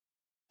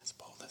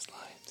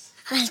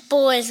As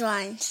bold as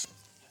lions.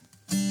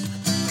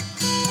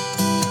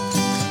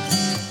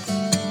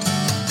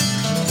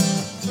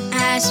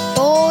 As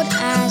bold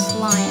as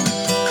lions.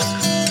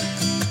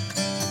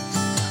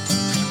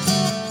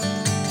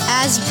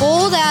 As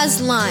bold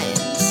as lions.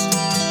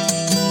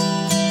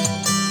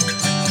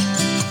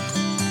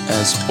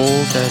 As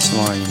bold as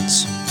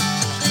lions.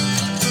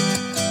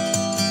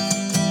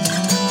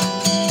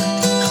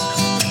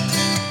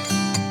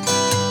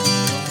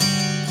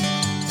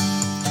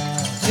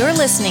 You're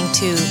listening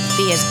to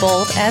the As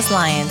Bold as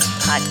Lions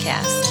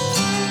podcast.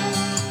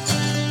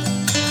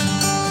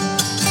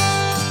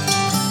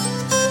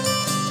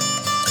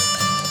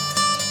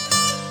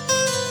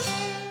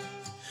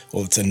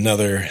 Well, it's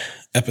another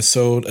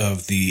episode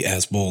of the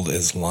As Bold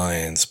as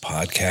Lions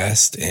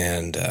podcast,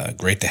 and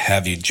great to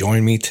have you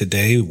join me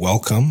today.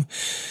 Welcome,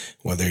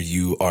 whether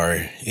you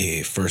are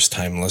a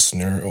first-time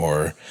listener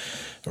or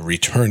a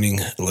returning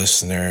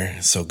listener.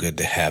 So good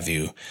to have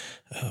you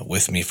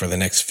with me for the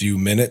next few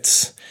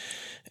minutes.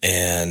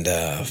 And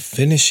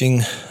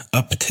finishing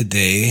up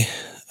today,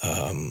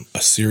 a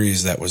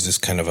series that was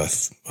just kind of a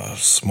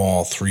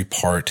small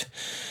 3-part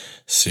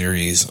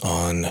series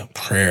on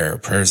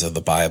prayers of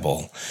the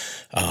Bible.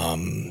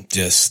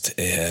 Just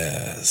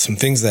some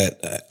things that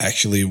I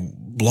actually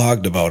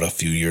blogged about a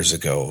few years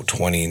ago,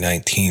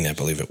 2019, I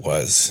believe it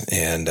was.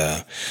 And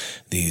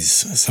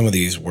some of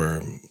these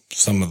were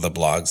some of the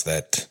blogs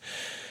that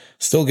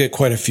still get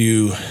quite a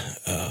few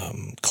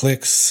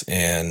clicks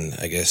and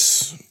I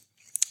guess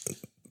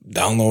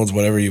downloads,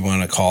 whatever you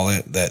want to call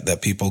it,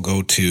 that people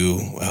go to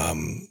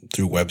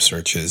through web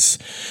searches,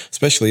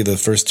 especially the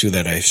first two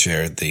that I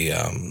shared,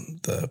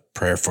 the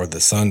prayer for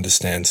the sun to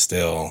stand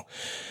still,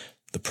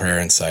 the prayer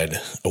inside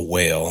a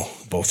whale,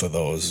 both of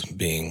those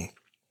being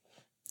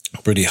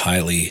pretty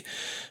highly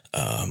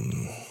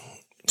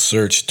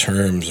search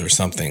terms or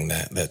something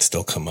that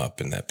still come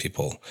up and that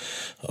people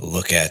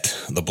look at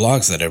the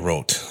blogs that I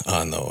wrote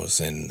on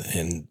those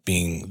and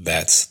being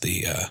that's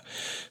the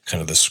kind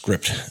of the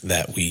script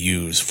that we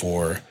use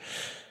for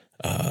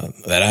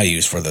that I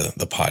use for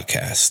the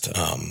podcast.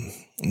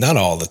 Not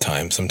all the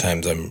time.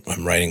 Sometimes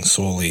I'm writing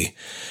solely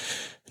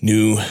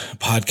new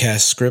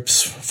podcast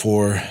scripts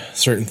for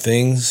certain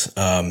things.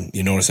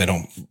 You notice I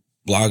don't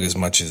blog as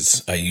much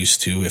as I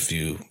used to if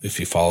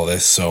you follow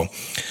this. So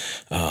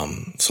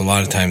a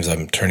lot of times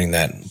I'm turning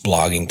that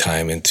blogging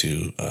time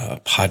into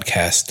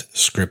podcast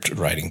script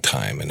writing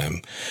time. And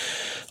I'm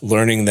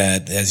learning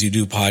that as you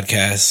do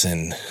podcasts,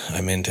 and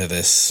I'm into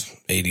this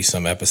 80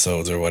 some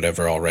episodes or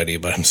whatever already,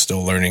 but I'm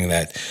still learning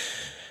that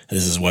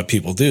this is what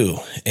people do.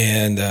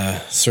 And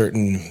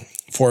certain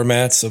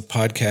formats of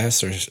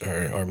podcasts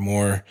are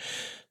more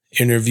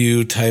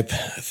interview type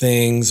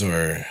things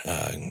or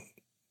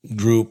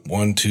group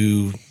 1,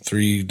 2,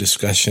 3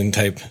 discussion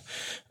type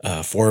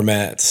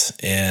formats.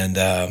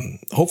 And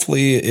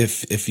hopefully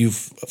if you've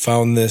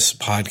found this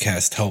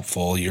podcast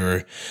helpful,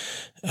 you're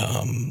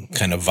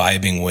kind of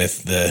vibing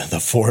with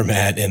the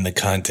format and the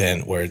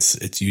content where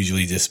it's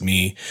usually just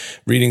me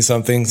reading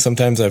something.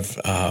 Sometimes I've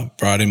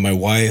brought in my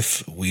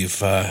wife. We've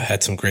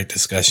had some great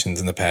discussions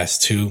in the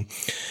past too.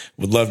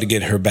 Would love to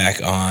get her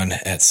back on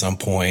at some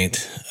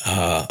point.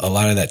 A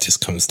lot of that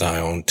just comes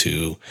down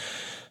to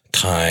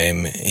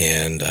time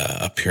and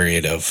a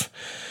period of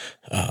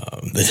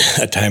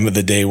a time of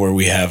the day where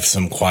we have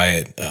some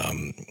quiet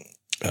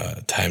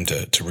time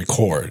to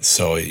record.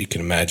 So you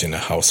can imagine a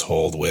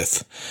household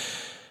with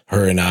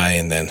her and I,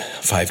 and then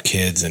 5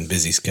 kids and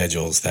busy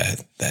schedules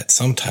that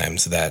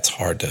sometimes that's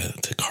hard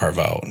to carve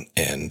out.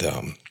 And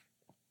a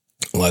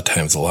lot of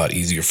times a lot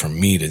easier for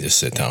me to just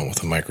sit down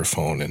with a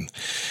microphone and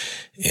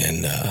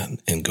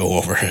go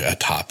over a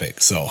topic.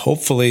 So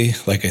hopefully,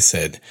 like I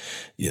said,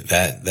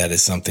 that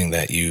is something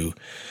that you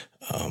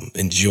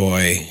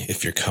enjoy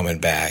if you're coming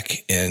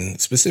back.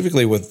 And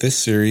specifically with this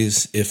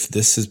series, if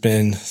this has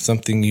been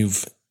something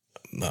you've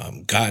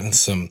gotten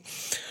some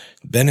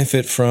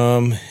benefit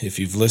from, if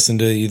you've listened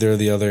to either of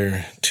the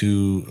other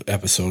 2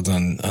 episodes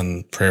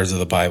on prayers of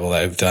the Bible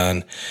that I've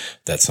done,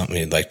 that's something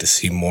you'd like to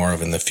see more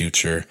of in the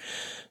future,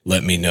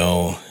 let me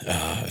know.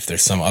 If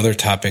there's some other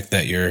topic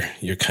that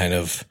you're kind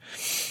of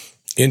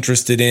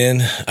interested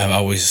in, I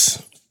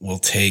always will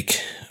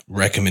take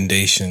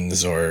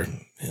recommendations or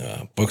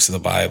books of the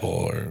Bible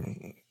or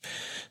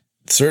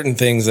certain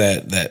things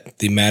that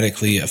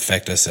thematically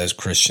affect us as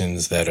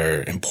Christians that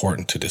are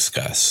important to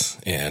discuss.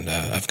 And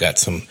I've got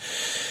some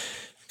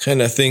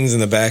kind of things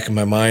in the back of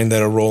my mind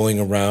that are rolling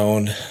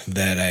around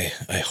that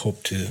I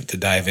hope to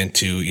dive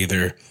into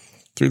either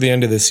through the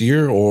end of this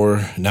year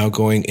or now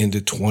going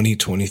into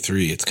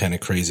 2023. It's kind of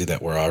crazy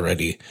that we're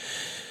already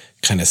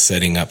kind of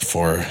setting up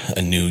for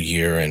a new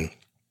year and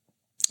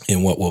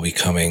what will be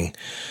coming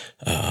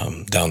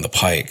down the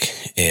pike.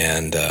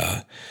 And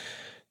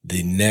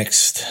the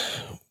next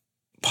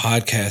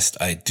podcast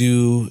I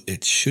do,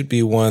 it should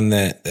be one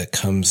that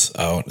comes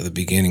out at the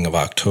beginning of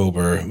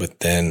October,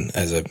 but then,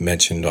 as I've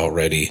mentioned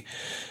already,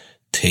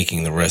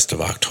 taking the rest of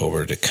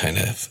October to kind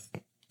of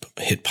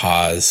hit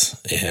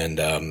pause and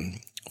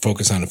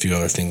focus on a few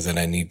other things that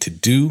I need to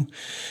do,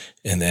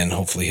 and then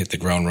hopefully hit the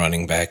ground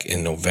running back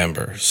in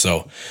November.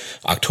 So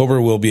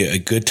October will be a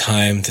good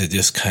time to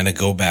just kind of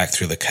go back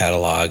through the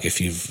catalog.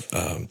 If you've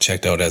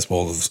checked out As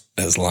Bold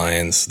as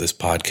Lions, this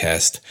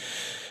podcast,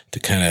 to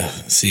kind of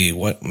see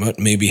what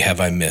maybe have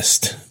I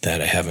missed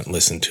that I haven't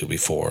listened to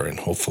before. And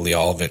hopefully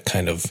all of it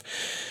kind of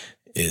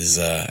is,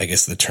 I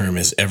guess the term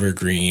is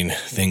evergreen.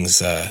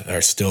 Things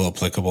are still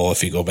applicable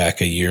if you go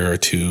back a year or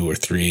 2 or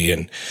 3.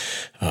 And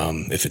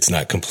if it's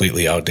not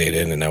completely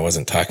outdated, and I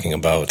wasn't talking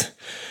about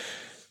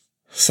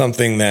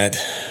something that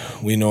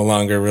we no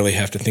longer really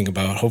have to think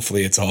about.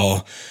 Hopefully it's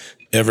all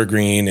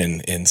evergreen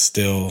and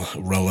still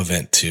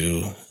relevant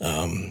to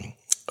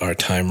our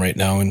time right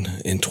now in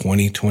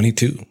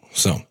 2022.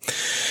 So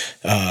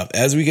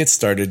as we get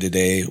started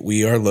today,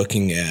 we are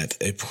looking at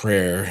a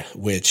prayer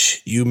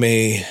which you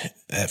may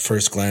at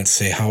first glance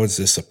say, how is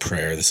this a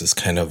prayer? This is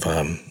kind of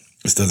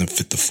this doesn't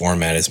fit the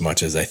format as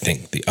much as I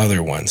think the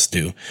other ones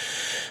do.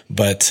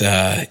 But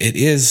it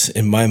is,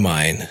 in my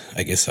mind,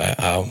 I guess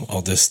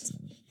I'll just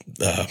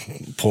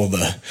pull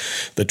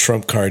the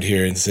trump card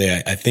here and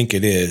say I think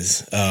it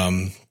is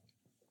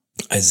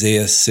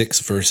Isaiah 6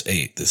 verse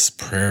 8, this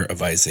prayer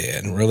of Isaiah.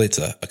 And really it's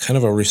a kind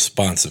of a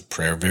responsive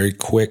prayer, very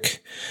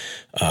quick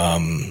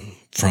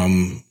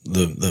from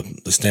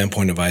the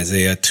standpoint of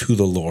Isaiah to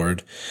the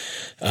Lord.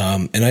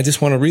 And I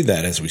just want to read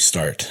that as we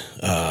start.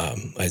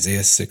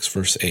 Isaiah 6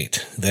 verse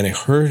 8. Then I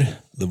heard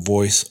the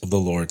voice of the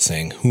Lord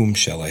saying, whom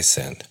shall I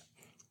send?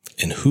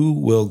 And who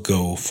will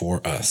go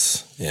for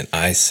us? And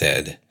I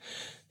said,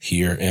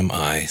 here am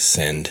I,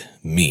 send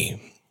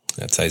me.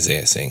 That's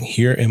Isaiah saying,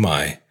 here am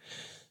I,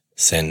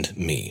 send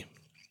me.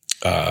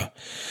 Kind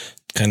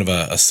of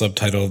a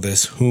subtitle of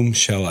this, whom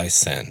shall I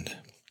send?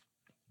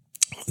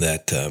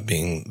 That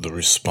being the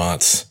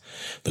response,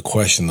 the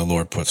question the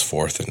Lord puts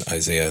forth in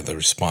Isaiah, the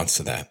response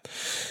to that.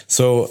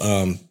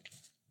 So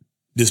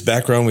this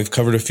background, we've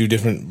covered a few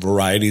different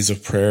varieties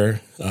of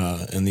prayer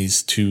in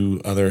these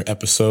 2 other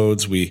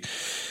episodes. We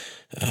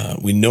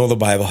know the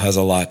Bible has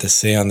a lot to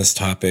say on this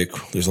topic.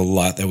 There's a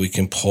lot that we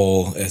can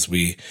pull as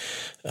we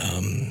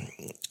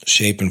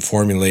shape and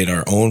formulate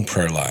our own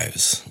prayer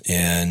lives.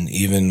 And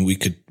even we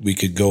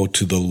could go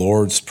to the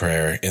Lord's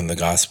Prayer in the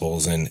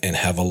Gospels and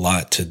have a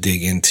lot to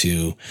dig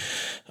into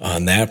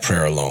on that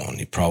prayer alone.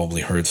 You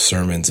probably heard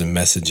sermons and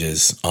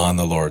messages on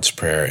the Lord's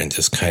Prayer and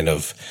just kind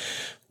of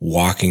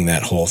walking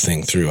that whole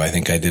thing through. I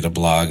think I did a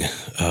blog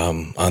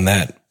on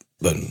that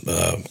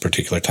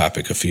particular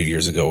topic a few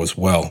years ago as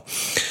well.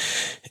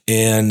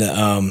 And,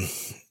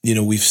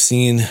 we've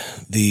seen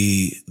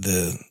the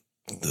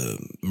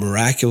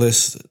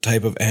miraculous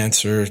type of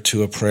answer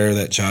to a prayer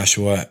that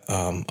Joshua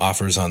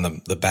offers on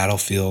the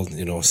battlefield,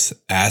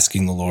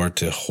 asking the Lord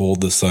to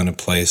hold the sun in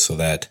place so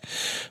that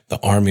the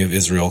army of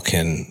Israel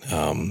can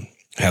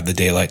have the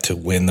daylight to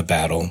win the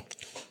battle.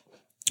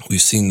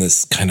 We've seen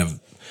this kind of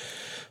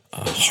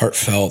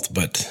heartfelt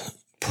but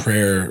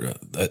prayer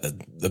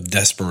of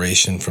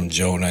desperation from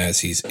Jonah as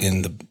he's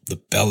in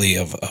the belly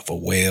of a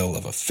whale,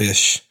 of a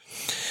fish.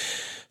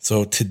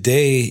 So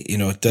today,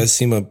 it does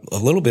seem a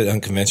little bit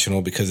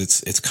unconventional because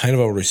it's kind of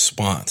a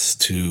response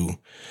to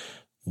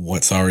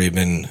what's already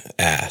been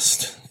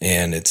asked,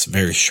 and it's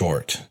very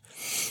short.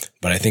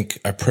 But I think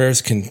our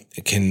prayers can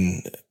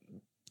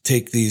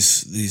take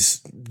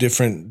these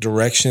different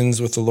directions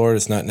with the Lord.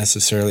 It's not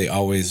necessarily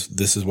always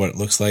this is what it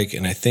looks like,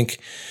 and I think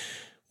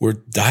we're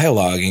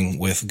dialoguing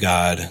with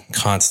God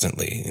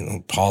constantly.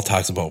 Paul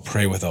talks about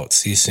pray without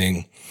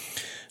ceasing.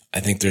 I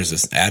think there's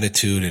this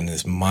attitude and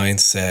this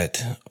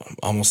mindset,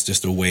 almost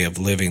just a way of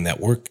living, that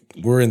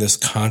we're in this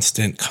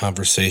constant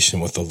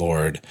conversation with the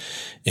Lord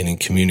and in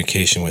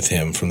communication with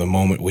Him from the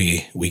moment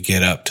we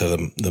get up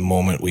to the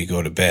moment we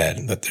go to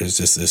bed, that there's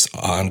just this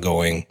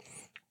ongoing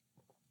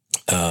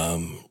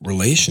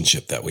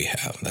relationship that we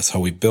have. That's how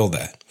we build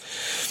that.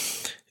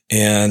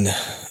 And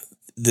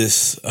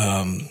this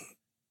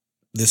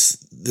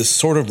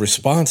sort of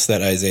response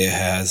that Isaiah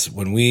has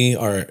when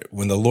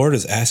the Lord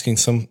is asking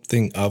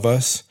something of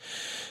us,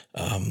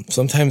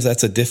 sometimes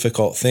that's a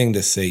difficult thing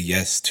to say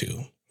yes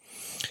to.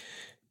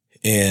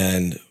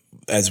 And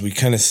as we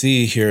kind of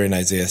see here in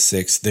Isaiah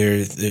 6,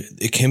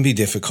 it can be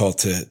difficult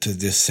to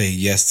just say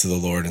yes to the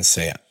Lord and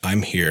say,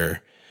 I'm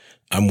here,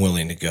 I'm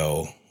willing to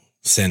go,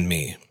 send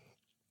me.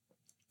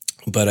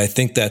 But I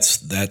think that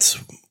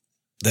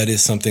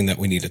is something that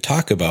we need to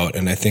talk about.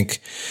 And I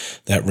think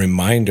that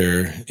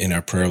reminder in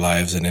our prayer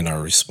lives and in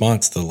our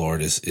response to the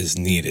Lord is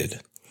needed.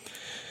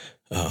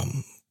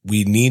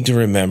 We need to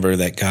remember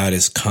that God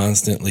is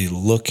constantly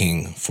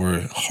looking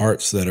for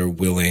hearts that are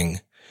willing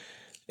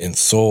and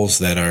souls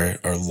that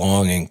are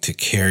longing to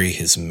carry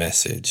His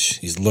message.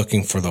 He's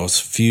looking for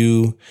those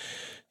few,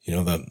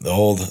 the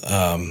old,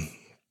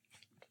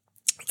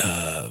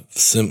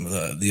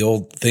 the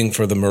old thing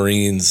for the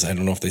Marines. I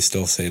don't know if they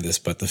still say this,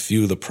 but the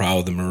few, the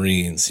proud, the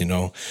Marines,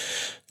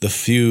 the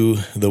few,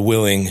 the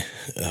willing,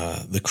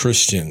 the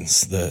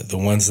Christians, the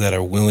ones that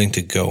are willing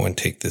to go and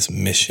take this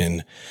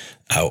mission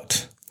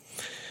out.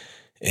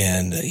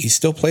 And he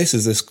still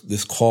places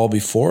this call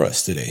before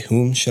us today.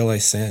 Whom shall I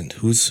send?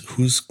 Who's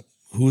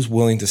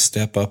willing to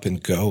step up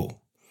and go?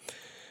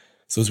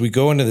 So as we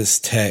go into this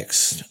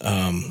text,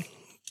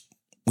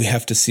 we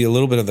have to see a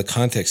little bit of the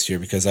context here,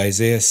 because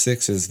Isaiah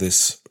 6 is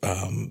this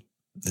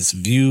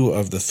view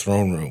of the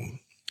throne room.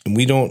 And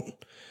we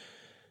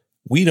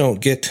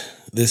don't get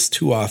this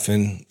too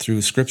often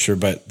through Scripture,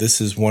 but this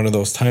is one of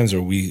those times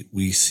where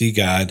we see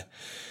God,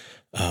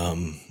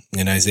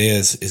 and Isaiah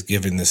is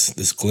given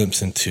this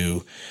glimpse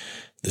into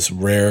this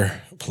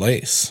rare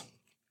place.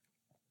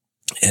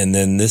 And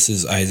then this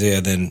is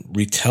Isaiah then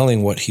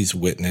retelling what he's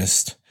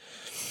witnessed.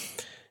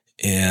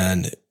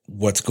 And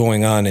what's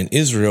going on in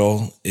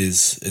Israel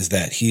is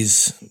that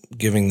he's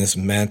giving this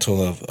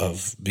mantle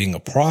of being a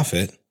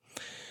prophet,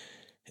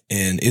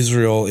 and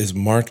Israel is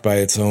marked by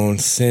its own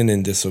sin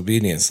and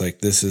disobedience. Like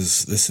this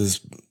is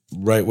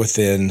right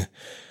within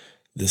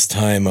this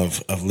time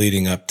of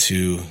leading up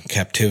to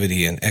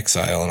captivity and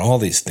exile and all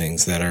these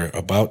things that are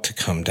about to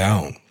come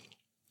down.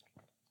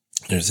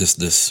 There's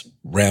this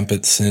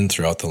rampant sin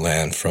throughout the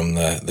land, from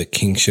the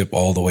kingship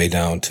all the way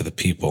down to the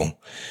people.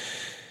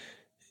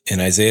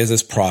 And Isaiah is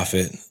this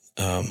prophet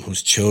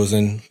who's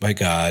chosen by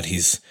God.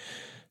 He's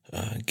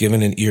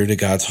given an ear to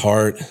God's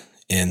heart,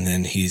 and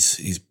then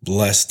he's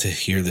blessed to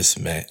hear this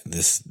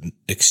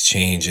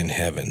exchange in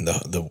heaven,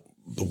 the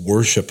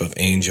worship of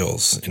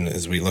angels. And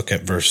as we look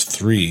at verse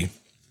 3,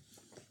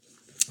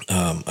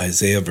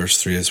 Isaiah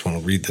verse 3, I just want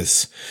to read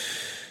this.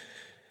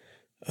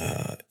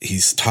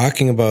 He's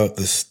talking about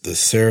the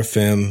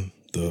seraphim,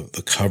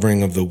 the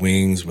covering of the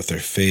wings with their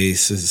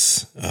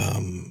faces,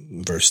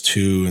 verse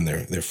 2, and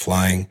they're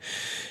flying.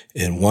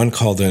 And one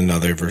called to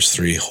another, verse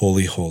 3,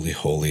 holy, holy,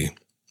 holy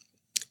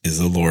is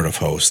the Lord of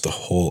hosts. The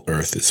whole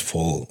earth is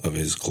full of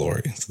his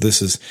glory. So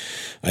this is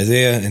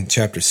Isaiah in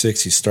chapter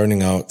 6. He's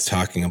starting out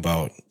talking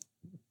about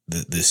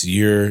this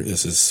year.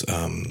 This is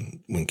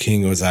when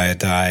King Uzziah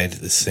died,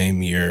 the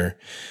same year.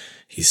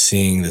 He's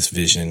seeing this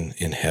vision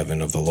in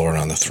heaven of the Lord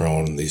on the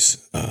throne,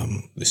 this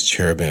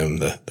cherubim,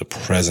 the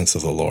presence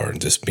of the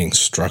Lord, just being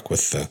struck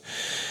with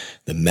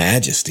the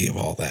majesty of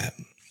all that.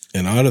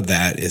 And out of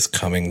that is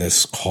coming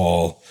this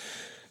call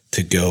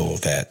to go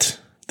that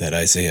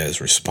Isaiah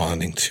is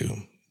responding to.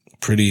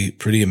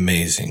 Pretty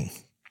amazing.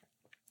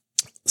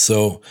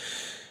 So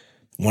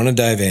want to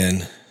dive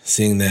in,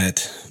 seeing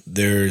that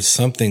there's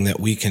something that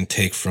we can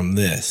take from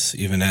this,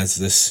 even as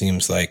this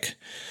seems like,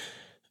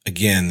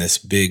 again, this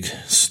big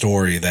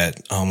story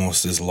that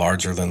almost is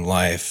larger than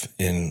life.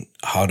 In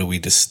how do we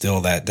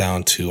distill that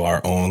down to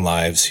our own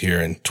lives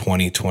here in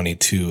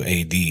 2022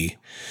 AD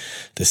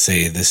to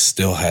say this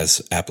still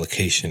has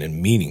application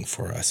and meaning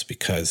for us?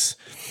 Because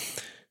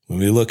when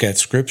we look at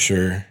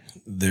Scripture,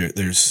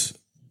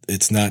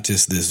 it's not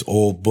just this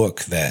old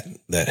book that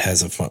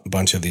has a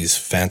bunch of these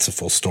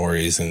fanciful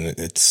stories, and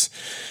it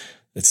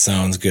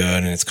sounds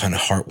good and it's kind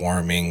of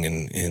heartwarming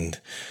and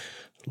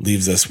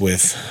leaves us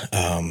with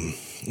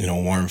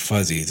warm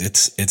fuzzies.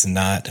 It's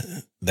not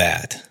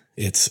that.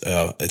 It's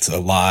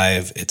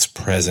alive, it's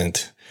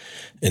present,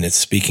 and it's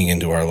speaking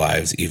into our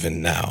lives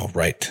even now,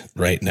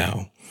 right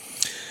now.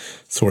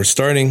 So we're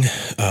starting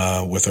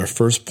with our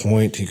first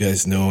point. You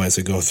guys know, as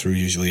I go through,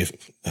 usually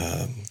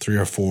 3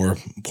 or 4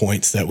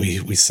 points that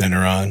we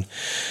center on.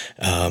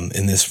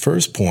 In this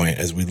first point,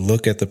 as we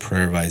look at the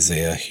prayer of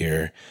Isaiah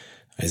here,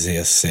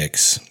 Isaiah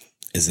 6,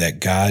 is that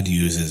God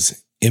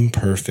uses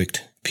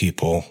imperfect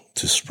people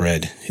to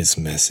spread his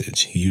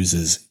message. He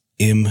uses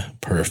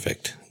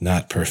imperfect,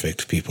 not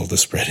perfect people to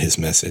spread his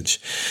message.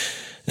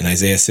 In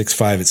Isaiah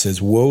 6:5, it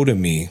says, "Woe to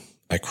me,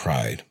 I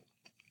cried.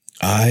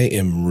 I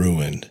am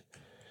ruined,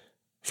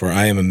 for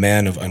I am a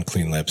man of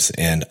unclean lips,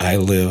 and I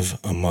live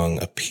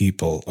among a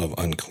people of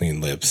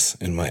unclean lips,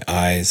 and my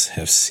eyes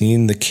have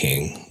seen the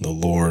King, the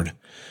Lord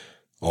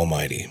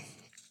Almighty."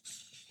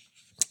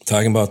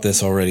 Talking about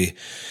this already,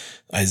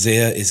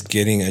 Isaiah is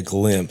getting a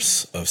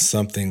glimpse of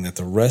something that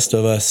the rest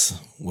of us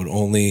would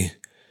only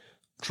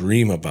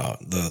dream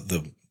about,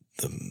 the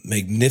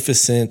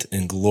magnificent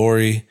and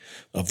glory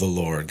of the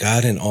Lord,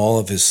 God in all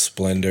of his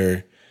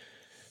splendor,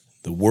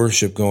 the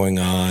worship going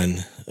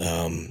on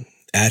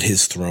at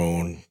his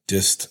throne,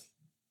 just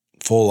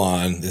full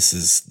on. This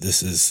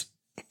is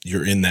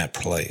you're in that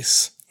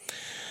place.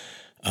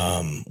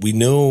 We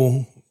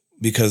know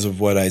because of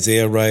what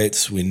Isaiah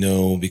writes, we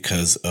know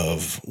because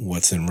of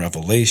what's in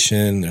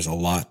Revelation, there's a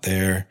lot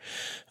there.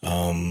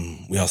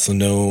 We also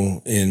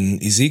know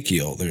in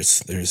Ezekiel,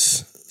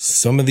 there's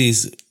some of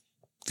these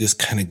just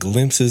kind of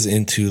glimpses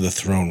into the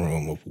throne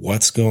room of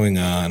what's going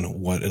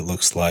on, what it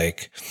looks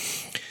like.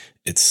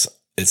 It's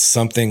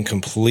something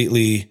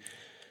completely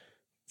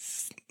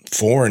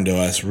foreign to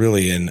us,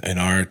 really, in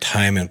our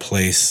time and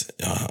place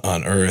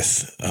on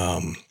earth,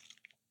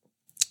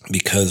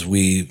 because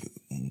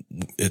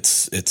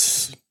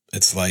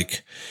it's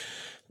like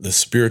the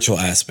spiritual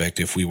aspect.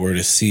 If we were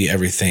to see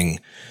everything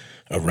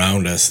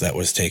around us that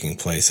was taking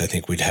place, I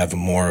think we'd have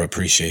more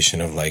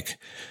appreciation of like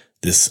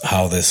this,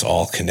 how this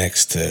all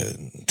connects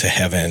to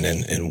heaven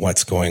and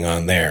what's going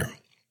on there.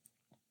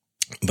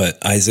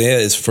 But Isaiah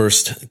is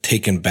first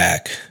taken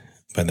back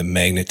by the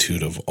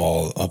magnitude of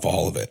all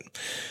of it.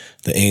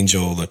 The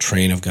angel, the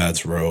train of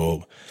God's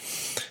robe,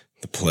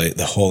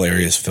 the whole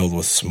area is filled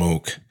with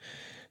smoke.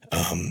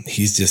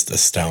 He's just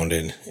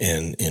astounded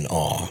and in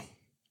awe.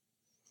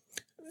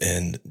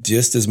 And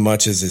just as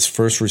much as his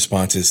first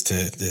response is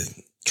to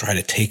try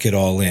to take it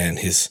all in,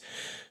 his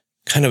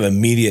kind of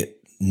immediate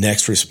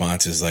next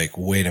response is like,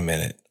 wait a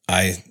minute,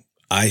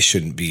 I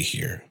shouldn't be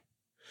here.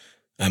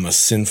 I'm a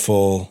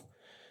sinful,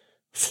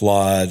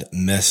 flawed,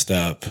 messed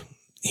up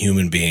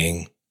human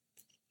being.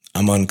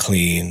 I'm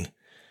unclean.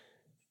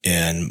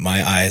 And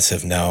my eyes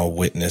have now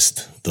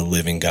witnessed the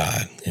living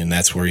God. And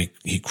that's where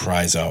he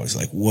cries out. He's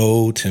like,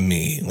 woe to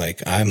me.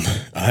 Like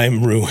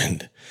I'm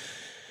ruined.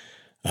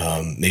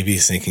 Maybe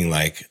he's thinking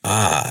like,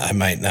 I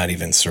might not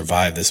even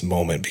survive this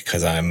moment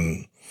because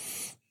I'm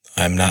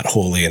not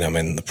holy and I'm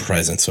in the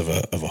presence of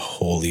a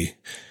holy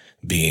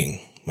being,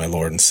 my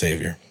Lord and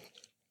Savior.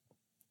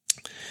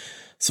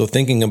 So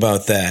thinking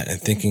about that and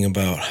thinking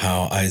about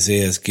how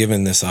Isaiah is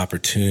given this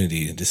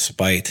opportunity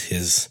despite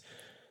his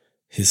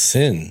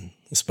sin,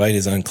 despite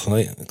his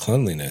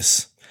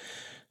uncleanliness,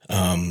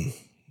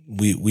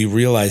 we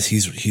realize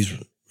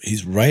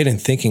he's right in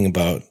thinking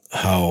about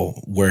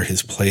where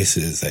his place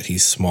is, that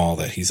he's small,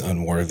 that he's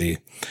unworthy.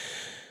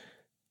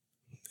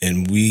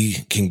 And we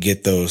can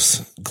get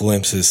those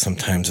glimpses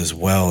sometimes as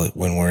well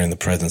when we're in the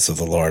presence of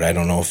the Lord. I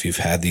don't know if you've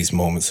had these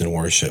moments in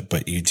worship,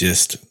 but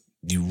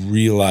you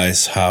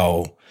realize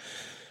how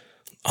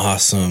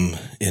awesome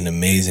and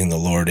amazing the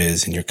Lord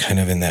is. And you're kind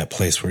of in that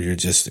place where you're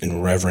just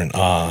in reverent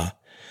awe.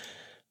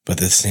 But at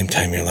the same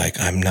time, you're like,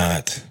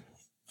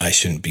 I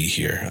shouldn't be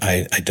here.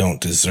 I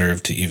don't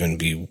deserve to even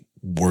be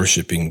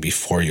worshiping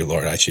before you,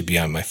 Lord. I should be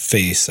on my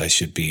face. I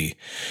should be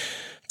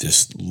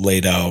just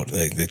laid out.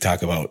 Like they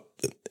talk about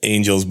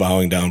angels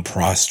bowing down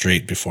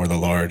prostrate before the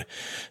Lord,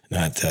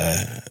 not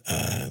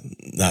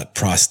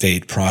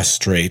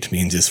prostrate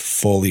means just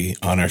fully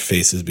on our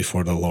faces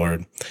before the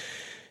Lord.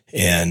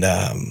 And,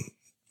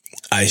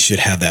 I should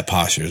have that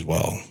posture as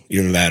well.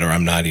 Either that or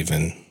I'm not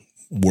even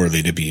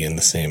worthy to be in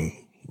the same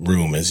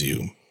room as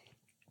you.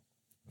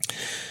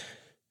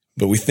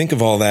 But we think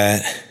of all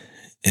that,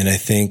 and I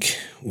think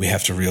we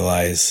have to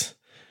realize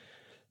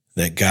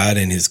that God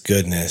in his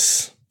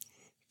goodness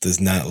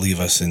does not leave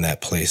us in that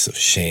place of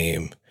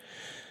shame.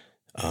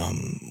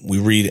 We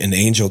read an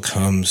angel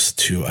comes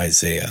to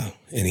Isaiah,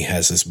 and he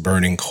has this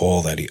burning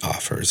coal that he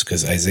offers,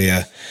 because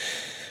Isaiah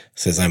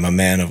says, I'm a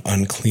man of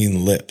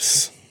unclean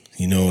lips.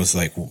 He knows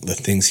like the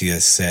things he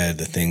has said,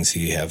 the things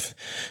he have,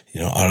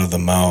 out of the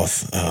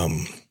mouth,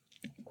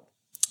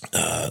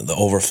 the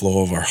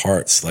overflow of our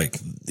hearts. Like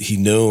he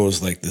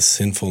knows like the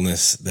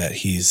sinfulness that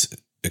he's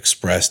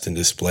expressed and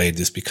displayed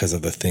just because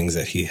of the things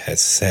that he has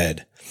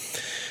said,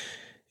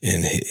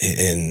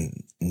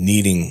 and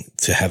needing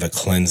to have a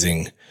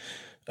cleansing,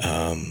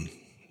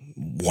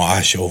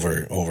 wash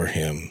over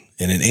him.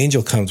 And an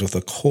angel comes with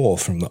a coal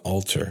from the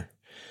altar,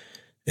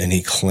 and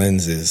he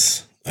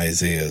cleanses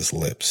Isaiah's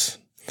lips.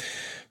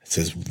 It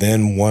says,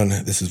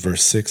 this is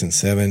verse 6 and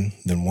 7,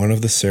 then one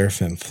of the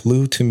seraphim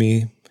flew to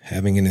me,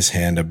 having in his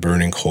hand a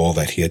burning coal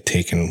that he had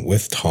taken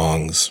with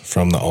tongs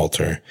from the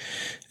altar.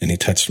 And he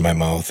touched my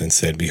mouth and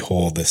said,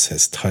 behold, this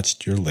has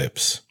touched your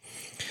lips.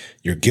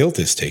 Your guilt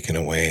is taken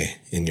away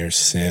and your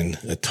sin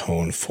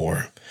atoned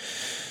for.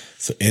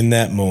 So in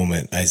that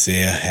moment,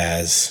 Isaiah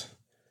has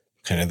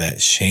kind of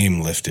that shame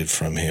lifted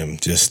from him,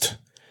 just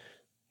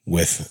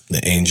with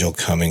the angel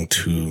coming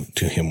to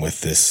him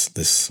with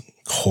this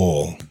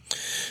coal.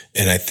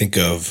 And I think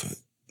of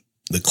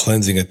the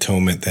cleansing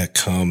atonement that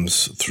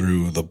comes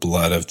through the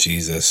blood of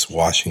Jesus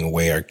washing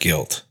away our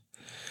guilt,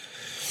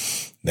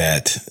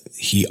 that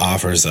he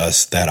offers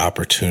us that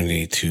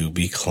opportunity to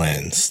be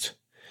cleansed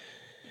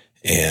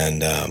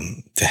and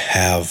to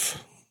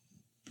have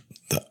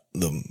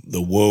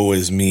the woe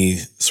is me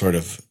sort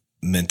of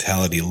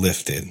mentality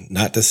lifted.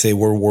 Not to say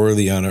we're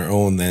worthy on our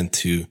own then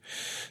to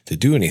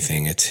do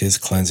anything. It's his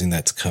cleansing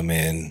that's come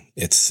in.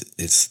 It's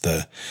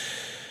the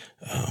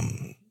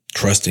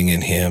trusting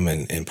in him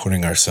and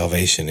putting our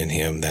salvation in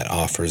him that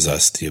offers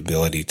us the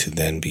ability to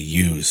then be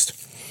used.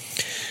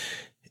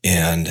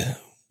 And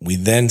we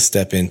then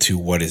step into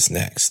what is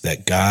next,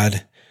 that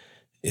God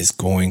is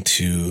going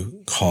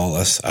to call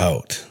us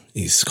out.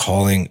 He's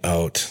calling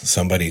out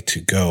somebody to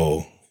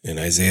go, and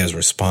Isaiah is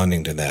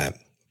responding to that.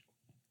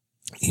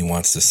 He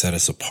wants to set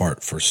us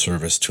apart for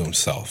service to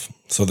himself.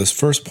 So this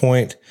first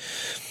point,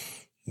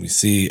 we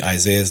see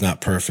Isaiah is not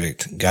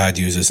perfect. God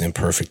uses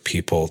imperfect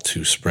people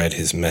to spread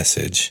his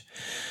message.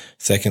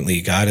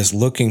 Secondly, God is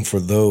looking for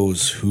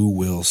those who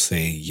will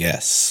say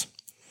yes.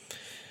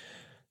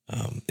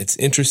 It's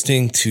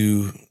interesting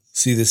to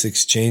see this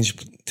exchange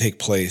take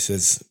place,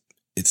 as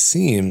it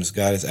seems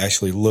God is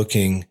actually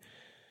looking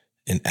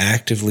and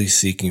actively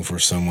seeking for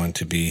someone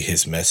to be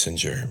his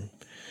messenger.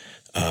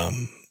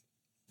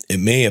 It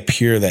may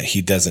appear that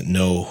he doesn't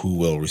know who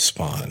will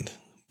respond,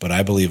 but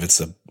I believe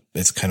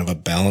it's kind of a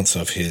balance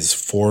of his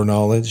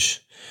foreknowledge,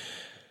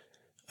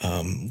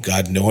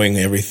 God knowing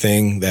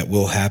everything that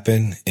will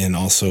happen, and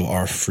also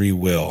our free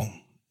will.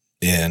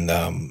 And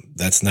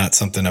that's not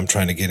something I'm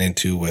trying to get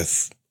into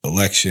with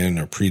election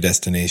or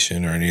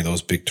predestination or any of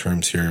those big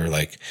terms here.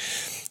 Like,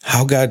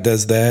 how God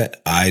does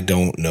that, I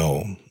don't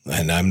know.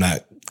 And I'm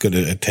not going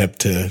to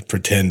attempt to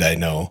pretend I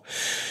know.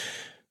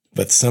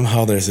 But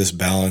somehow there's this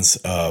balance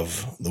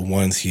of the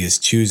ones he is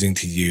choosing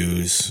to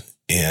use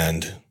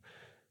and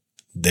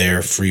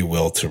their free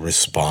will to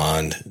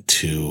respond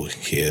to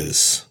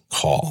his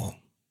call.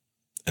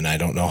 And I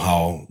don't know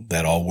how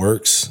that all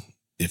works.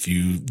 If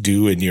you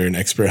do and you're an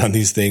expert on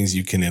these things,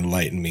 you can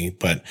enlighten me.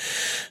 But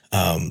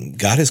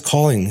God is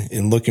calling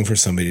and looking for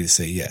somebody to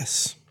say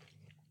yes.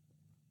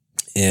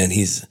 And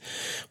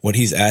what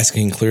he's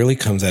asking clearly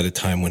comes at a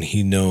time when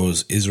he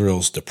knows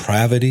Israel's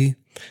depravity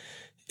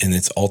and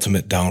its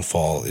ultimate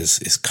downfall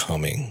is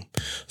coming.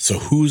 So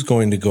who's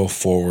going to go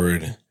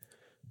forward?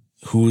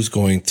 Who's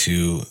going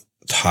to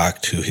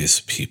talk to his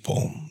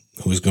people?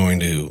 Who's going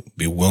to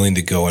be willing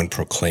to go and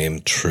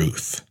proclaim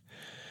truth?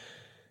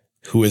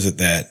 Who is it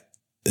that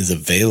is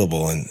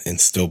available and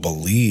still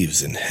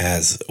believes and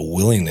has a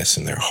willingness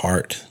in their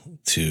heart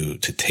to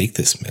take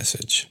this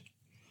message?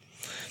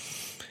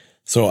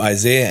 So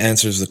Isaiah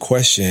answers the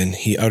question.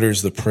 He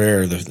utters the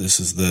prayer. This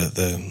is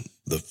the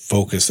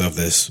focus of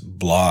this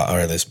blog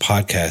or this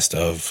podcast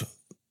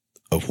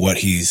of what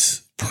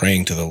he's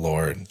praying to the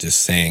Lord,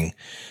 just saying,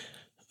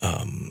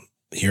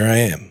 here I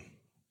am.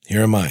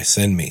 Here am I.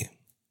 Send me.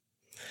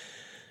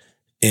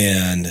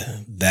 And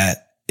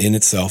that in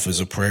itself is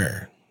a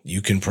prayer.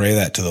 You can pray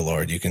that to the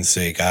Lord. You can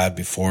say, God,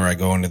 before I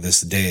go into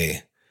this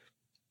day,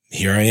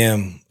 here I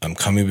am. I'm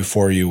coming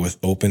before you with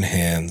open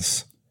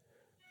hands.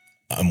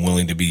 I'm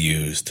willing to be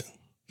used.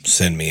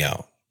 Send me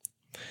out.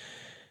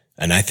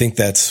 And I think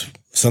that's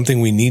something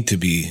we need to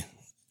be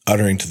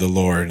uttering to the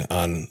Lord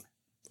on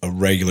a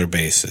regular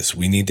basis.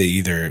 We need to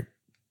either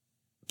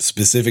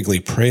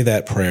specifically pray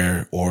that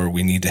prayer, or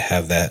we need to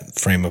have that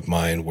frame of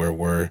mind where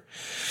we're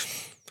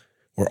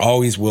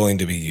always willing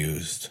to be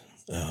used,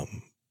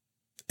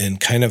 and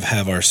kind of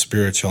have our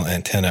spiritual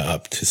antenna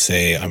up to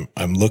say,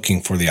 I'm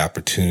looking for the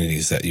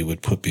opportunities that you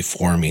would put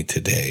before me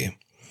today.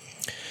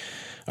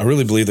 I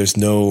really believe there's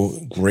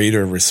no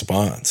greater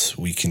response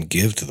we can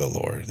give to the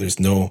Lord. There's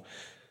no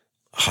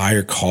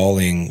higher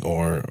calling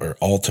or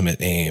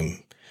ultimate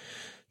aim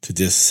to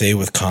just say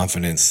with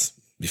confidence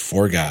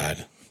before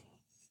God,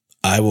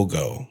 I will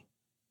go.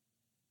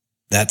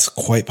 That's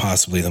quite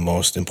possibly the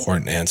most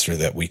important answer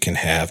that we can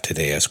have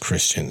today as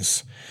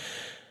Christians.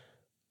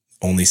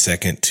 Only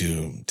second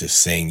to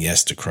just saying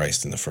yes to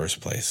Christ in the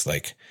first place.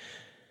 Like,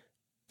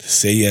 to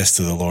say yes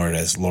to the Lord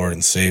as Lord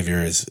and Savior,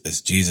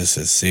 as Jesus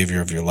as Savior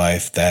of your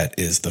life, that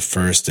is the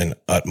first and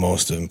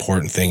utmost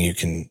important thing you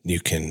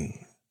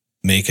can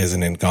make as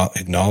an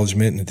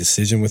acknowledgement and a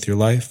decision with your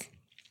life.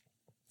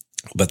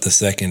 But the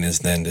second is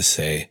then to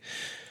say,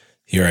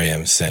 here I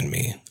am, send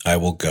me, I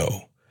will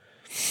go.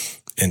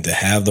 And to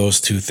have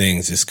those two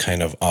things is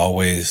kind of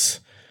always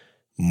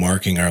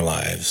marking our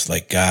lives.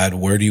 Like, God,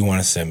 where do you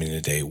want to send me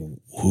today?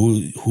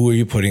 Who are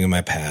you putting in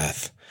my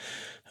path?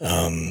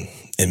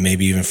 And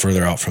maybe even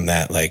further out from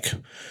that, like,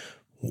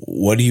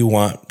 what do you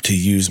want to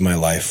use my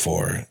life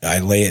for? I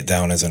lay it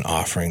down as an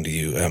offering to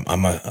you.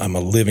 I'm a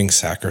living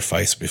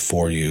sacrifice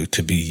before you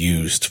to be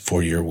used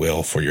for your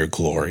will, for your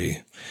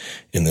glory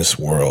in this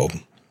world.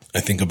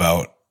 I think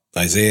about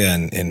Isaiah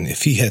and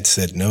if he had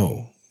said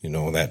no,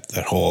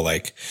 that whole,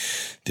 like,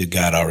 did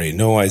God already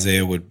know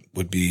Isaiah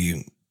would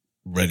be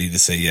ready to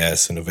say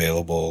yes and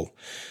available?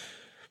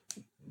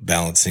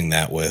 Balancing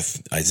that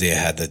with Isaiah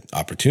had the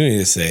opportunity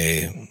to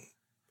say,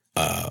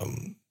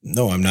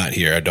 no, I'm not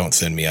here. Don't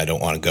send me. I don't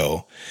want to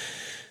go.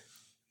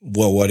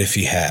 Well, what if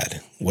he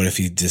had? What if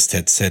he just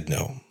had said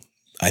no?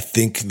 I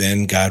think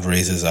then God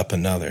raises up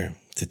another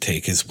to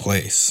take his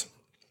place.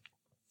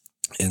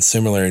 And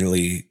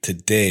similarly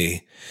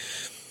today,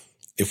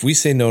 if we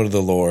say no to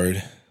the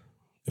Lord,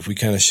 if we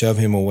kind of shove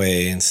him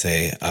away and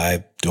say,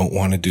 I don't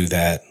want to do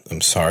that,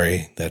 I'm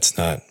sorry, that's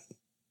not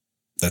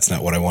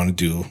what I want to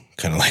do,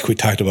 kind of like we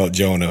talked about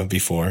Jonah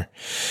before,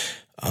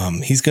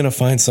 he's going to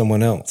find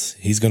someone else.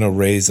 He's going to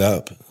raise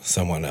up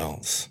someone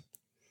else.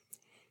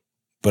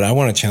 But I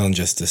want to challenge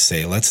us to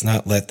say, let's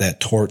not let that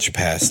torch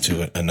pass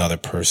to another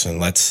person.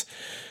 Let's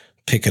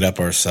pick it up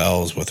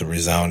ourselves with a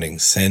resounding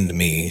send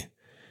me,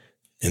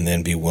 and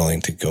then be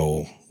willing to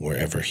go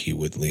wherever he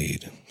would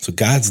lead. So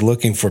God's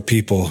looking for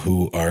people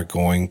who are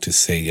going to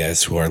say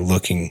yes, who are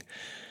looking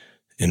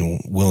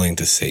and willing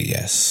to say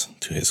yes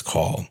to his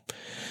call.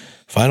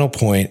 Final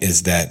point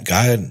is that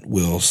God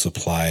will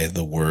supply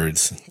the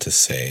words to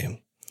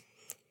say.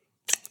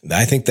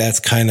 I think that's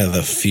kind of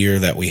the fear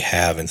that we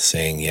have in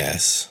saying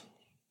yes.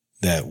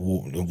 That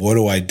what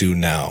do I do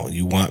now?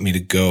 You want me to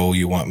go?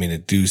 You want me to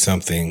do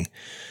something?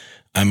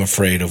 I'm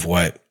afraid of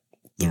what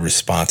the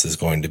response is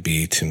going to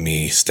be to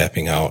me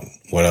stepping out,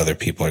 what other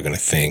people are going to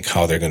think,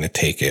 how they're going to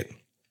take it.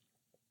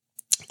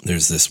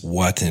 There's this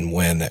what and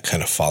when that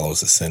kind of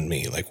follows the send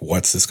me. Like,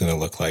 what's this going to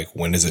look like?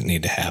 When does it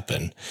need to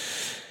happen?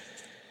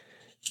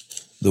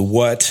 The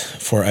what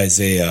for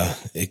Isaiah,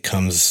 it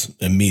comes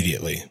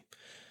immediately.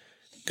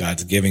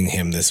 God's giving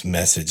him this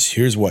message.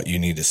 Here's what you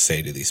need to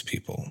say to these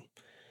people.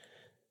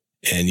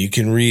 And you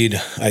can read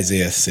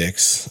Isaiah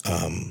 6.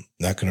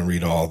 Not going to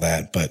read all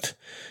that, but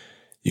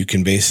you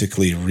can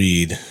basically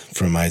read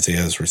from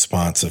Isaiah's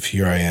response of,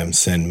 here I am,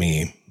 send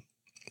me.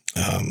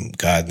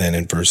 God then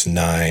in verse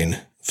 9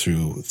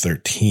 through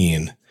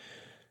 13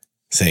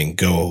 saying,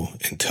 go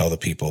and tell the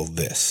people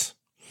this.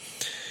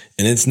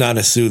 And it's not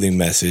a soothing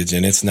message,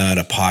 and it's not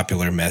a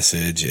popular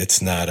message.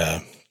 It's not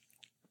a,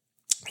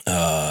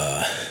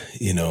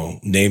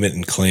 name it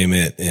and claim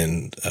it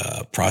and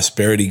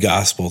prosperity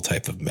gospel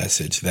type of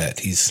message that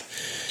he's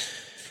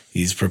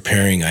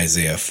preparing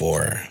Isaiah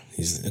for.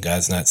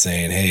 God's not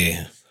saying,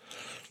 hey,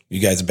 you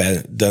guys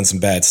have done some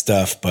bad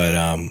stuff, but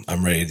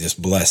I'm ready to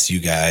just bless you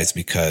guys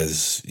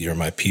because you're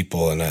my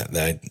people, and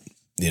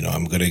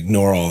I'm going to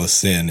ignore all the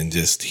sin and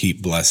just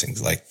heap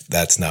blessings. Like,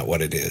 that's not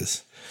what it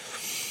is.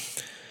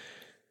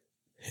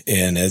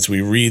 And as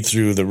we read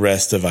through the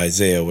rest of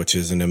Isaiah, which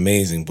is an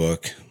amazing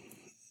book,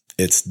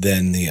 it's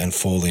then the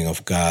unfolding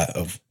of God,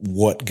 of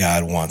what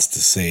God wants to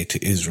say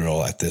to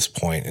Israel at this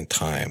point in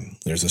time.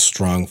 There's a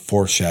strong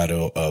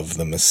foreshadow of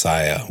the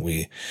Messiah.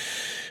 We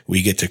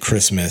get to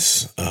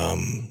Christmas,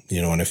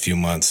 in a few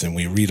months, and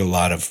we read a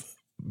lot of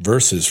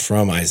verses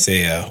from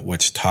Isaiah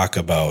which talk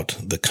about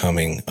the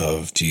coming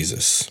of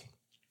Jesus.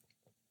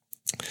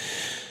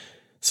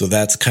 So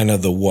that's kind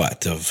of the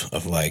what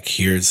of like,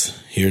 here's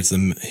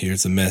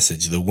the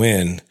message. The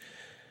when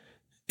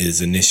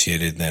is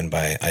initiated then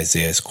by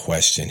Isaiah's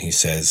question. He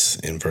says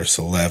in verse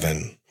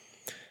 11,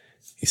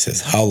 he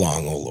says, how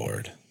long, O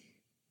Lord?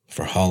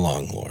 For how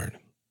long, Lord?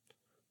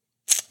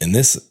 And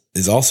this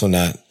is also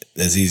not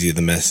as easy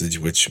the message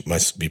which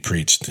must be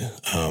preached.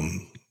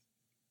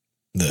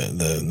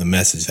 The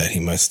message that he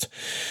must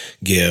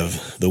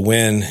give. The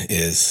when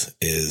is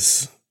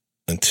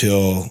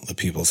until the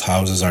people's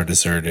houses are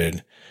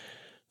deserted,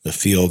 the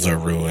fields are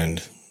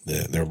ruined,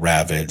 they're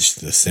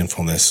ravaged, the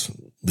sinfulness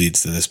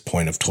leads to this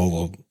point of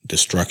total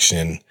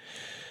destruction,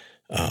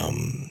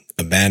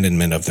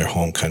 abandonment of their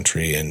home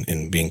country,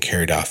 and being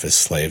carried off as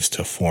slaves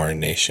to a foreign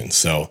nation.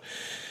 So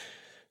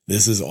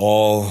this is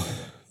all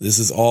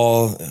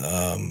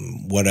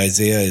what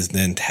Isaiah is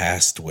then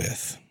tasked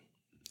with.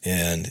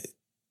 And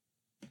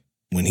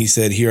when he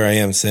said, here I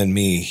am, send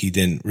me, he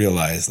didn't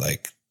realize,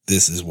 like,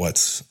 this is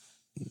what's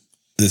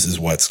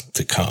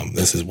to come.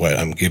 This is what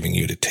I'm giving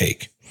you to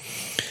take.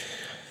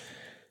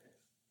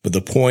 But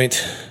the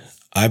point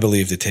I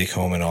believe to take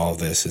home in all of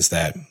this is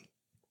that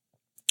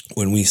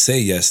when we say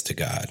yes to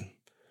God,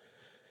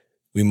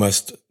 we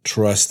must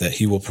trust that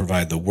he will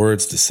provide the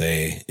words to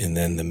say and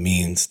then the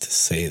means to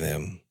say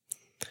them.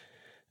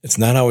 It's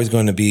not always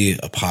going to be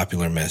a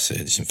popular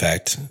message. In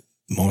fact,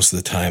 most of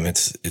the time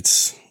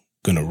it's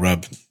going to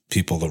rub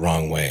people the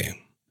wrong way.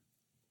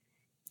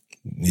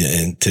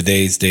 In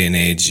today's day and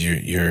age,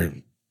 you're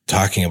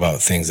talking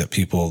about things that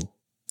people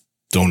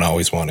don't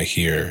always want to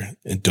hear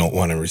and don't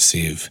want to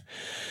receive.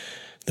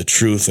 The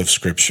truth of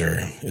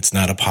Scripture. It's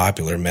not a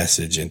popular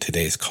message in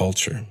today's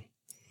culture.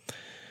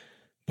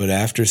 But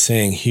after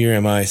saying, here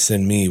am I,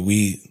 send me,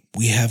 we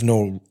have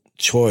no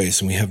choice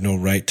and we have no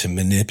right to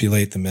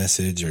manipulate the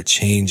message or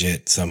change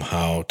it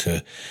somehow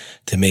to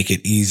make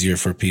it easier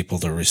for people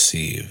to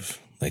receive.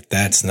 Like,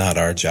 that's not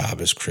our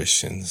job as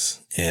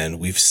Christians. And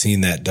we've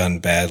seen that done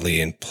badly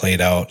and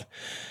played out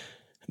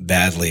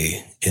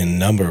badly in a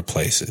number of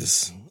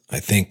places. I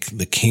think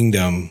the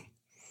kingdom,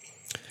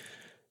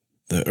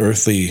 the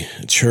earthly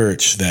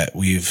church that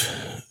we've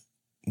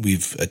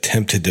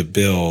attempted to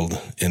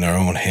build in our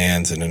own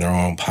hands and in our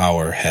own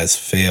power has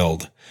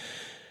failed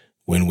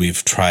when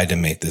we've tried to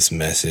make this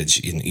message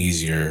an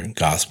easier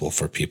gospel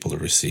for people to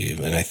receive.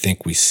 And I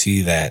think we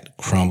see that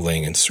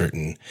crumbling in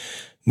certain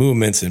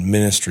movements and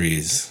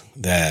ministries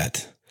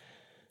that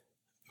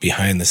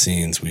behind the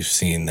scenes we've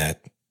seen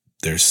that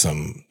there's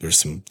some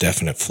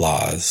definite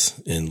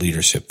flaws in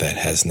leadership that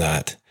has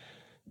not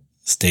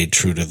stayed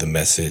true to the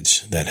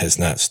message, that has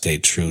not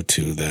stayed true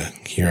to the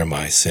here am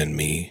I, send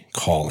me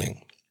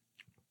calling.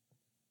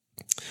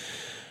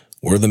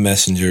 We're the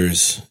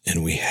messengers,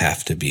 and we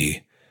have to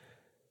be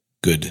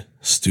good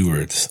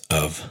stewards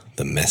of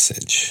the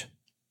message.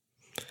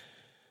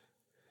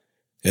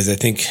 As I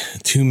think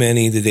too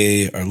many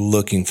today are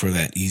looking for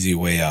that easy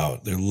way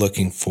out. They're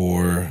looking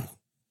for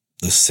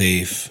the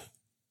safe,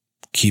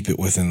 keep it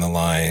within the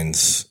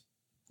lines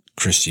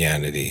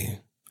Christianity.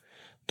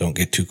 Don't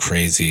get too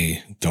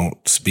crazy.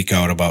 Don't speak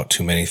out about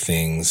too many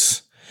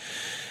things.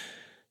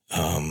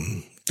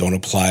 Don't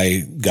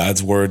apply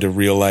God's word to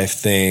real life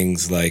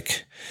things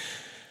like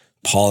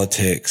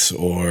politics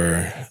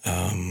or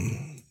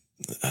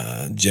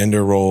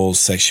gender roles,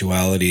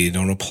 sexuality.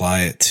 Don't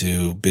apply it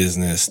to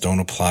business. Don't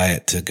apply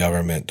it to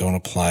government. Don't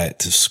apply it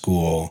to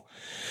school.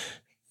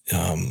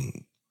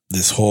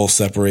 This whole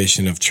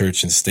separation of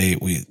church and state,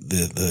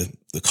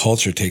 the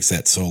culture takes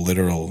that so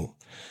literal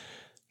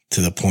to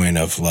the point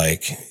of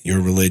like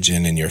your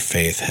religion and your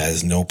faith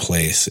has no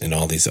place in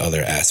all these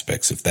other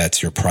aspects. If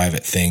that's your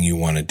private thing you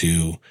want to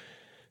do,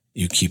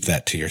 you keep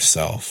that to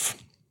yourself.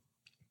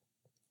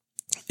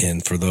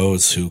 And for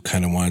those who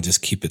kind of want to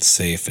just keep it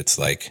safe, it's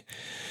like,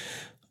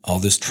 I'll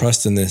just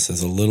trust in this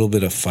as a little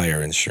bit of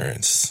fire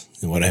insurance.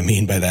 And what I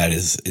mean by that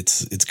is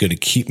it's going to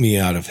keep me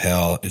out of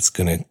hell.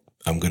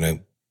 I'm going to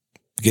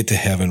get to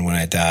heaven when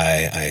I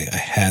die. I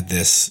had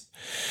this,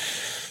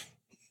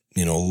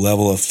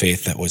 level of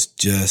faith that was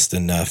just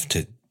enough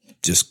to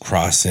just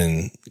cross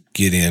in,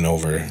 get in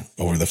over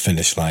the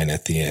finish line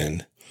at the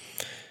end.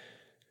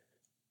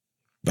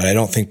 But I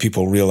don't think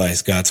people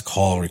realize God's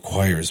call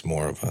requires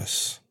more of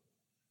us.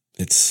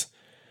 It's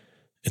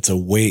a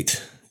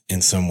weight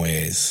in some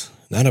ways,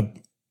 not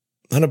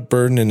a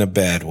burden in a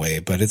bad way,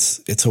 but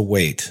it's a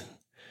weight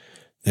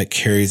that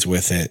carries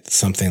with it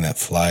something that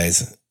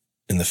flies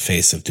in the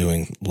face of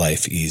doing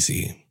life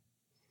easy,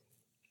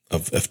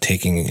 of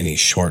taking any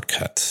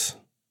shortcuts.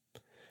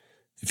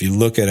 If you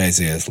look at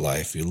Isaiah's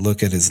life, you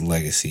look at his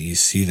legacy, you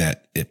see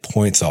that it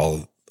points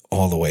all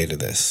the way to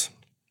this.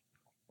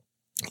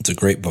 It's a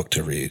great book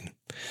to read.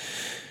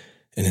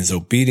 And his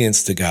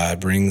obedience to God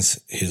brings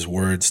his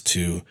words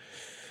to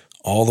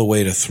all the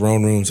way to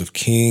throne rooms of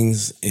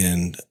kings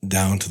and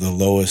down to the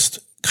lowest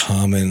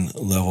common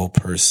level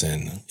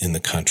person in the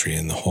country,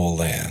 in the whole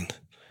land.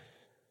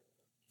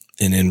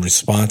 And in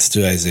response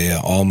to Isaiah,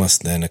 all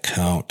must then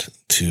account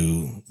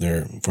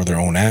for their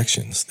own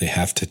actions. They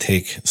have to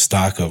take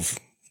stock of,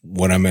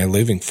 what am I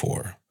living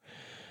for?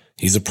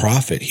 He's a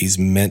prophet. He's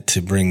meant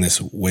to bring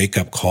this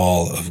wake-up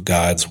call of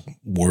God's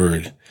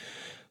word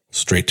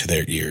straight to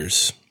their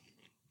ears.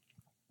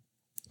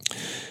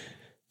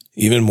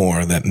 Even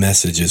more, that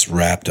message is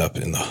wrapped up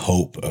in the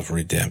hope of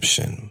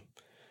redemption.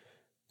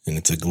 And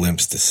it's a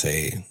glimpse to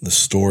say the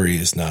story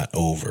is not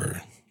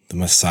over. The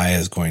Messiah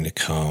is going to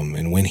come.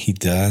 And when he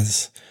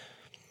does,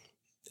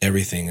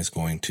 everything is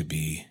going to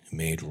be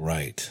made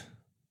right.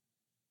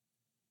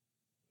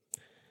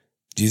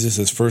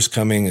 Jesus' first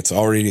coming, it's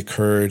already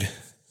occurred.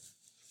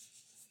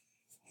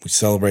 We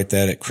celebrate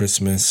that at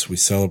Christmas. We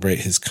celebrate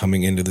his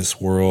coming into this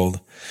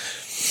world.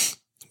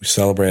 We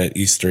celebrate at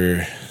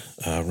Easter,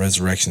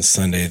 Resurrection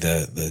Sunday,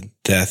 the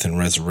death and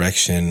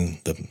resurrection,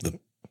 the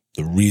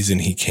reason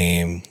he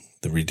came,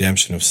 the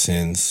redemption of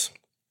sins.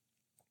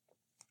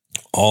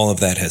 All of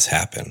that has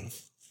happened.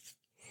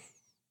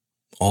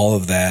 All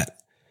of that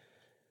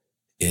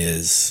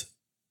is,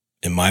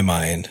 in my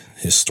mind,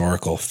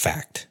 historical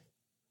fact.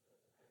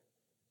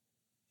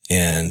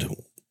 And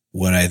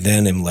what I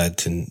then am led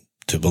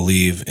to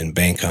believe and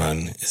bank on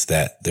is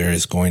that there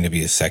is going to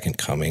be a second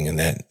coming, and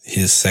that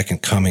his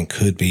second coming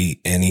could be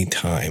any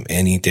time,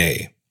 any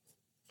day.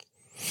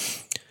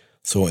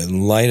 So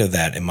in light of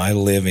that, am I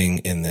living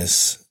in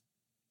this,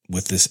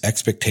 with this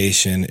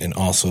expectation and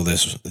also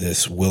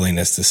this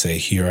willingness to say,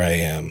 here I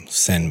am,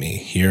 send me,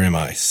 here am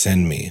I,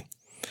 send me.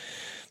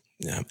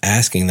 I'm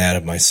asking that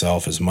of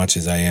myself as much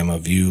as I am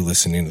of you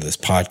listening to this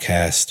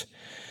podcast.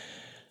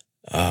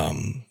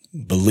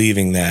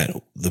 Believing that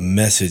the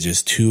message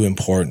is too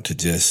important to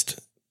just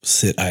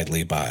sit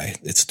idly by.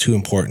 It's too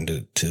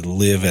important to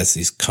live as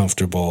these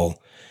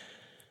comfortable,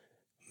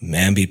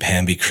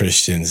 mamby-pamby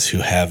Christians who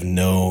have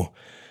no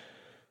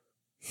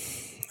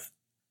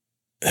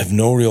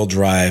real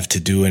drive to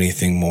do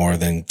anything more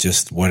than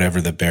just whatever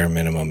the bare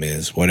minimum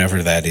is,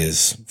 whatever that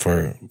is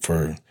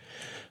for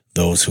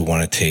those who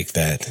want to take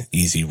that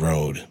easy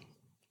road.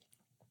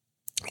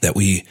 That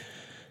we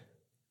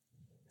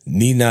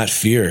need not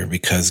fear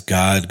because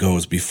God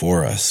goes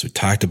before us. We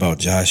talked about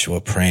Joshua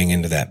praying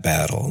into that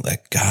battle,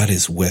 that God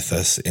is with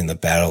us in the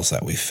battles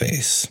that we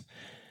face.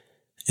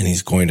 And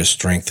he's going to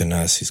strengthen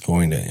us. He's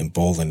going to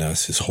embolden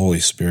us. His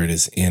Holy Spirit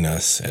is in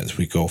us as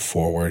we go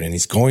forward. And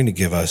he's going to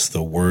give us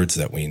the words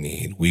that we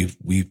need.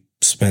 We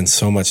spend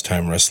so much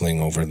time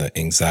wrestling over the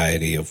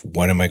anxiety of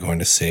what am I going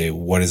to say?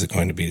 What is it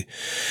going to be?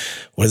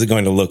 What is it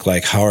going to look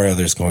like? How are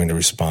others going to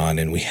respond?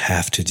 And we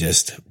have to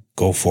just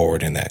go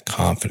forward in that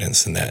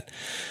confidence, and that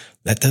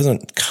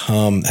doesn't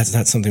come, that's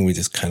not something we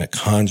just kind of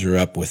conjure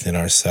up within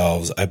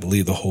ourselves. I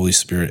believe the Holy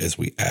Spirit, as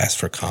we ask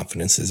for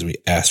confidence, as we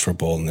ask for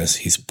boldness,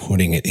 he's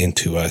putting it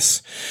into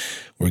us.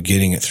 We're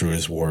getting it through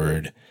his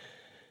word,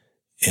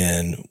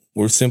 and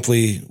we're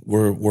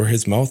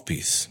his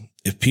mouthpiece.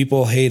 If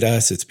people hate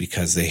us, it's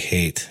because they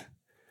hate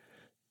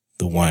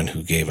the one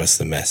who gave us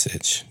the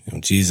message.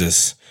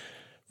 Jesus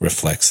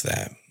reflects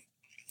that.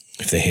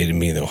 If they hated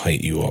me, they'll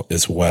hate you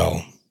as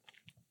well.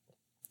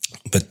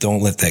 But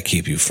don't let that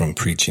keep you from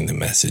preaching the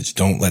message.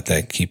 Don't let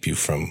that keep you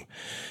from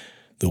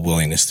the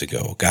willingness to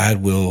go.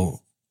 God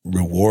will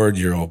reward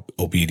your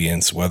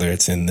obedience, whether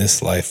it's in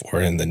this life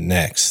or in the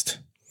next.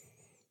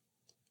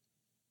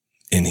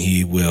 And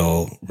he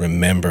will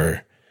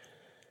remember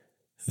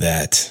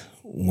that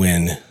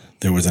when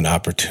there was an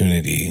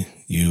opportunity,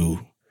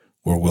 you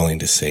were willing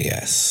to say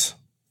yes.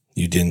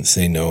 You didn't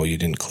say no. You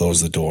didn't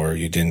close the door.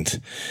 You didn't,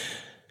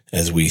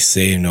 as we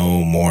say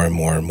no more and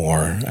more and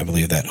more, I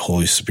believe that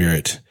Holy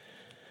Spirit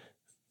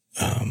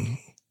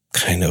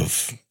kind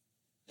of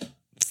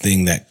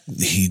thing that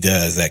he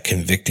does, that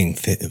convicting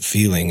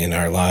feeling in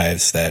our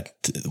lives that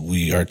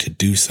we are to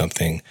do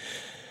something,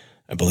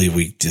 I believe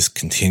we just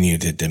continue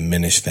to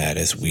diminish that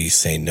as we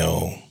say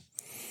no.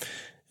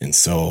 And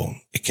so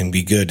it can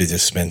be good to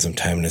just spend some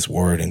time in his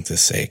word and to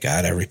say,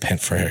 God, I repent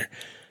for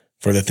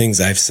the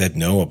things I've said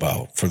no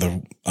about, for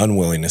the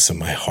unwillingness of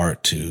my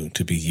heart to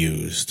be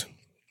used,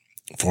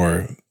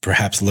 for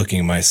perhaps looking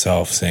at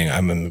myself saying,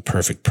 I'm a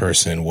imperfect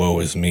person. Woe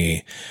is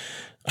me.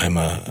 I'm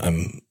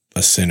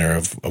a sinner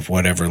of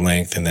whatever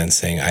length. And then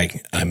saying,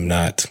 I'm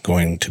not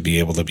going to be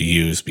able to be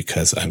used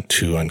because I'm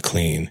too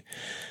unclean.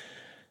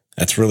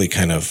 That's really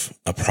kind of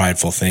a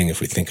prideful thing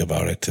if we think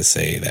about it, to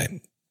say that,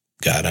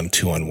 God, I'm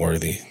too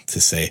unworthy. To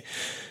say,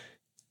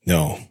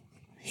 no,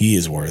 he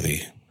is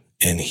worthy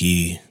and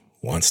he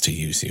wants to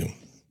use you.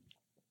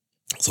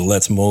 So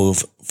let's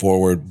move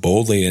forward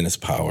boldly in his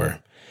power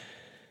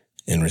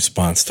in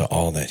response to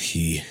all that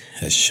he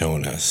has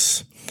shown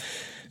us.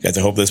 Guys,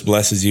 I hope this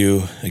blesses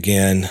you.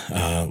 Again,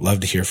 love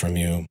to hear from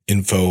you.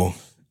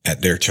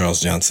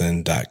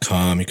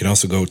 info@DerekCharlesJohnson.com. You can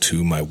also go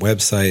to my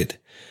website,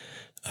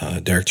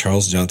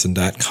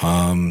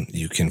 DerekCharlesJohnson.com.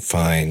 You can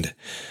find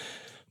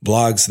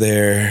blogs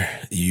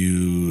there,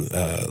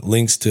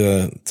 links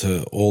to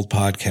old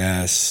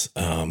podcasts.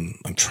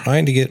 I'm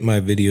trying to get my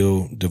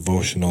video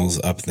devotionals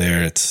up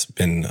there. It's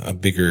been a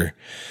bigger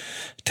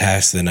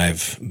task than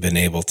I've been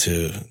able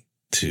to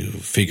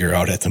figure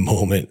out at the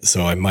moment.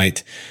 So I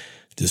might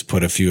just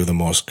put a few of the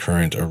most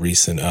current or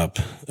recent up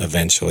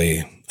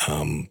eventually.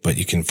 But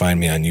you can find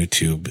me on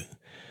YouTube,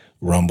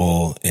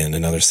 Rumble, and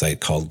another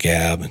site called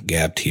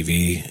Gab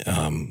TV.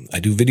 I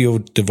do video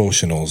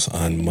devotionals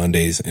on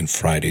Mondays and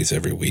Fridays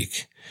every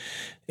week,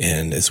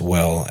 and as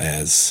well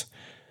as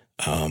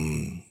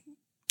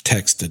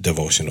text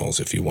devotionals.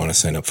 If you want to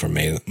sign up for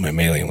my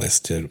mailing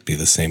list, it'll be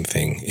the same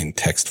thing in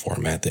text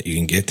format that you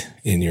can get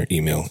in your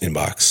email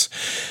inbox.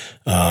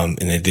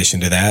 In addition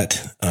to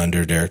that,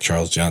 under Derek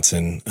Charles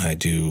Johnson, I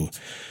do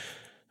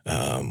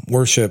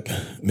worship,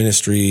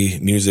 ministry,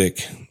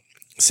 music,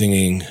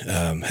 singing.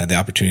 Had the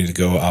opportunity to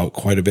go out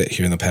quite a bit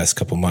here in the past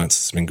couple months.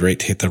 It's been great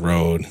to hit the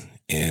road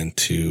and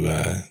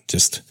to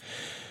just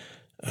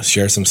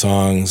share some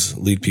songs,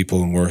 lead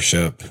people in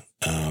worship,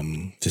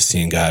 just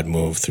seeing God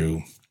move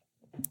through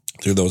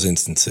those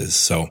instances.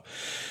 So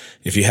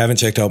if you haven't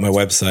checked out my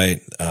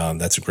website,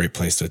 that's a great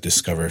place to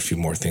discover a few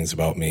more things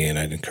about me, and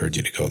I'd encourage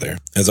you to go there.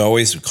 As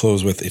always, we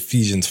close with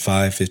Ephesians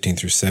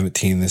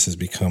 5:15-17. This has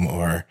become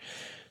our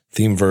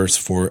theme verse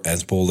for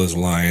As Bold as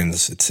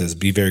Lions. It says,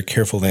 "Be very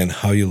careful then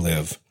how you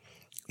live,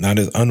 not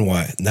as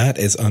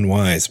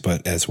unwise,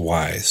 but as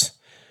wise,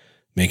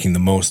 making the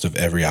most of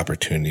every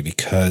opportunity,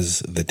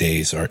 because the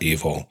days are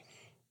evil.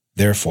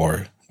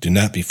 Therefore, do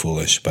not be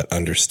foolish, but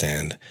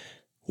understand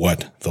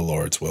what the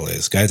Lord's will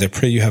is." Guys, I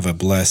pray you have a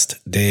blessed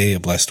day, a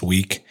blessed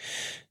week,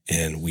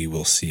 and we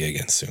will see you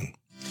again soon.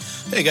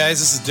 Hey guys,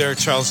 this is Derek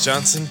Charles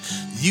Johnson.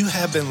 You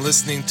have been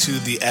listening to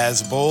the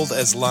As Bold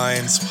as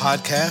Lions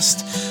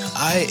podcast.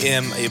 I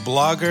am a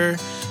blogger,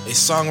 a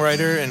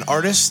songwriter, an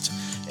artist,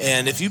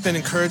 and if you've been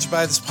encouraged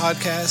by this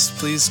podcast,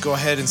 please go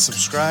ahead and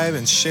subscribe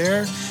and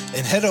share,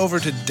 and head over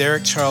to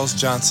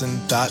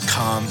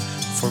DerekCharlesJohnson.com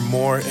for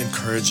more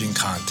encouraging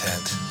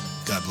content.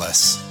 God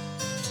bless.